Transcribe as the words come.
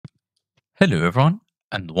Hello everyone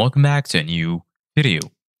and welcome back to a new video.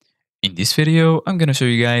 In this video, I'm going to show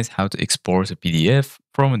you guys how to export a PDF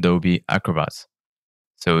from Adobe Acrobat.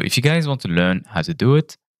 So if you guys want to learn how to do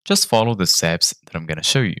it, just follow the steps that I'm going to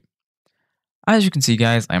show you. As you can see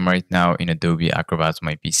guys, I'm right now in Adobe Acrobat on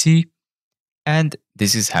my PC and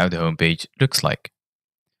this is how the homepage looks like.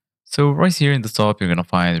 So right here in the top, you're going to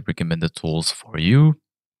find recommended tools for you.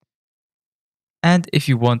 And if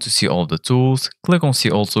you want to see all the tools, click on see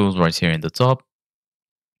all tools right here in the top.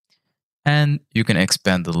 And you can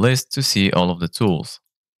expand the list to see all of the tools.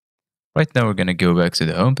 Right now, we're going to go back to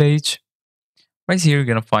the home page. Right here, you're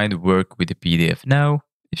going to find work with the PDF now.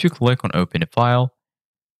 If you click on open a file,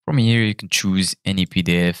 from here, you can choose any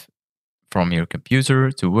PDF from your computer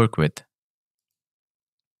to work with.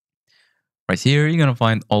 Right here, you're going to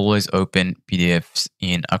find always open PDFs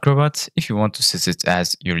in Acrobat if you want to set it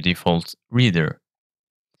as your default reader.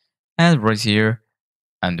 And right here,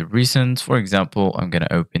 under recent, for example, I'm going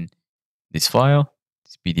to open this file,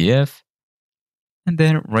 this PDF. And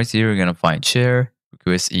then right here, you're going to find share,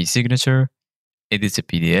 request e-signature, edit a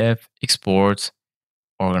PDF, export,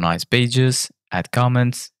 organize pages, add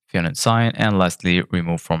comments, fill and sign, and lastly,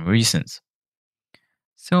 remove from recent.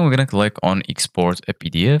 So we're going to click on export a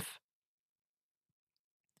PDF.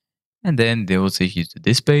 And then they will take you to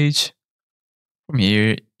this page. From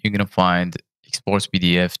here, you're going to find export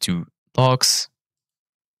PDF to docs,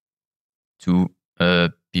 to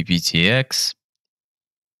PPTX,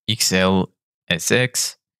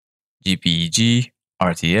 XLSX, JPEG,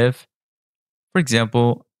 RTF. For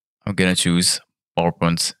example, I'm going to choose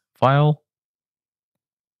PowerPoint file.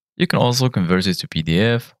 You can also convert it to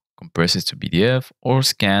PDF, compress it to PDF, or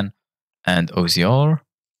scan and OCR.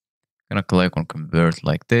 I'm going to click on convert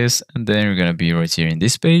like this, and then you're going to be right here in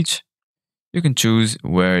this page. You can choose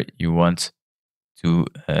where you want to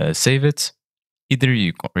save it, either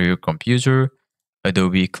your computer,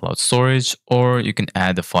 Adobe Cloud Storage, or you can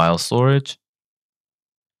add a file storage.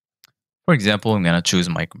 For example, I'm going to choose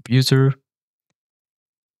my computer.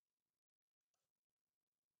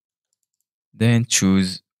 Then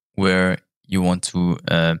choose where you want to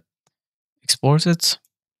export it.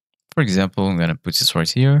 For example, I'm going to put this right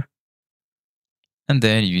here. And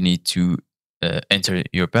then you need to enter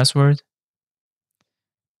your password.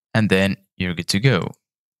 And then you're good to go.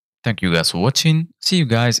 Thank you guys for watching. See you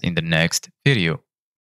guys in the next video.